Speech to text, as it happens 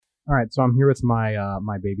All right, so I'm here with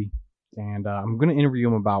my baby, and I'm going to interview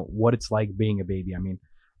him about what it's like being a baby. I mean,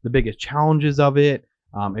 the biggest challenges of it,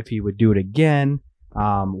 if he would do it again,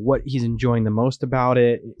 what he's enjoying the most about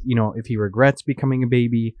it, if he regrets becoming a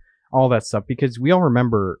baby, all that stuff. Because we all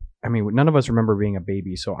remember. I mean, none of us remember being a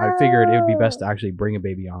baby, so I figured it would be best to actually bring a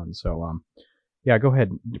baby on. So, yeah, go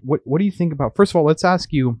ahead. What do you think about? First of all, let's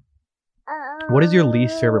ask you, what is your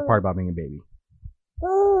least favorite part about being a baby?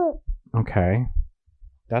 Okay.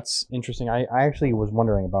 That's interesting. I actually was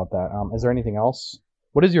wondering about that. Is there anything else?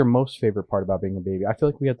 What is your most favorite part about being a baby? I feel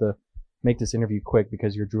like we have to make this interview quick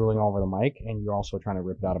because you're drooling all over the mic and you're also trying to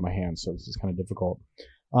rip it out of my hands, so this is kind of difficult.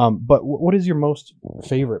 But what is your most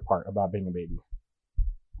favorite part about being a baby?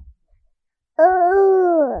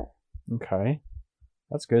 Okay,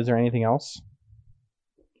 that's good. Is there anything else?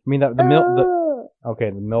 I mean, the milk.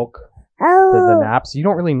 Okay, the milk. The naps. You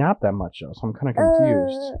don't really nap that much though, so I'm kind of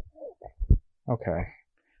confused. Okay.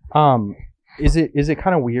 Is it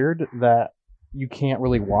kind of weird that you can't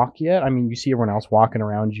really walk yet? I mean, you see everyone else walking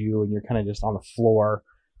around you, and you're kind of just on the floor,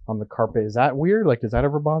 on the carpet. Is that weird? Like, does that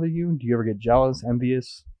ever bother you? Do you ever get jealous,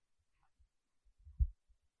 envious?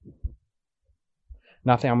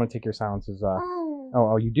 Nothing. I'm gonna take your silence as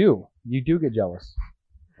oh, you do. You do get jealous.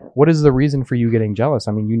 What is the reason for you getting jealous?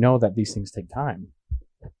 I mean, you know that these things take time.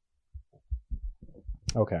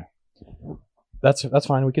 Okay. That's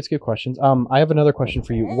fine. We can skip questions. I have another question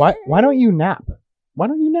for you. Why don't you nap? Why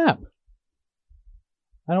don't you nap?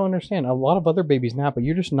 I don't understand. A lot of other babies nap, but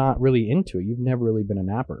you're just not really into it. You've never really been a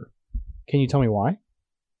napper. Can you tell me why?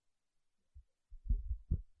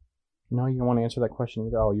 No, you don't want to answer that question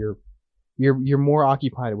either. Oh, you're more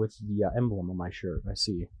occupied with the emblem on my shirt. I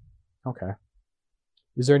see. Okay.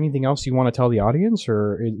 Is there anything else you want to tell the audience,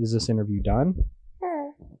 or is this interview done?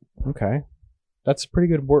 Okay. That's pretty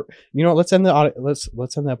good work. Let's end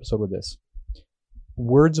let's end the episode with this.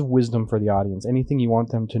 Words of wisdom for the audience. Anything you want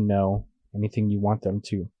them to know, anything you want them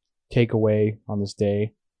to take away on this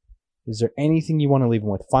day. Is there anything you want to leave them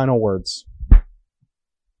with? Final words.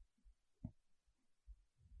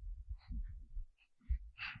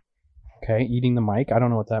 Okay, eating the mic. I don't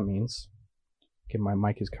know what that means. Okay, my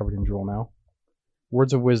mic is covered in drool now.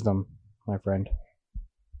 Words of wisdom, my friend.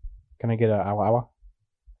 Can I get a awa awa?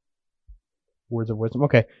 Words of wisdom.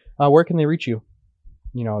 Okay. Where can they reach you?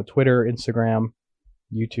 Twitter, Instagram,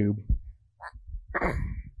 YouTube.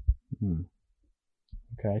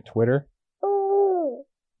 Okay, Twitter.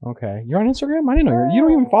 Okay, you're on Instagram? I didn't know you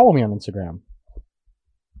don't even follow me on Instagram.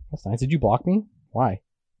 That's nice. Did you block me? Why?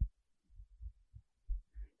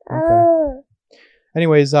 Okay.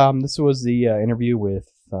 Anyways, this was the interview with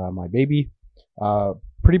my baby.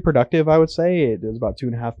 Pretty productive, I would say. It was about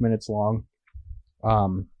 2.5 minutes long.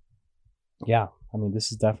 Yeah, I mean,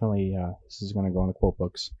 this is definitely this is going to go in the quote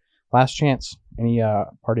books. Last chance. Any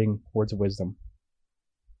parting words of wisdom?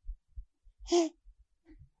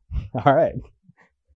 All right.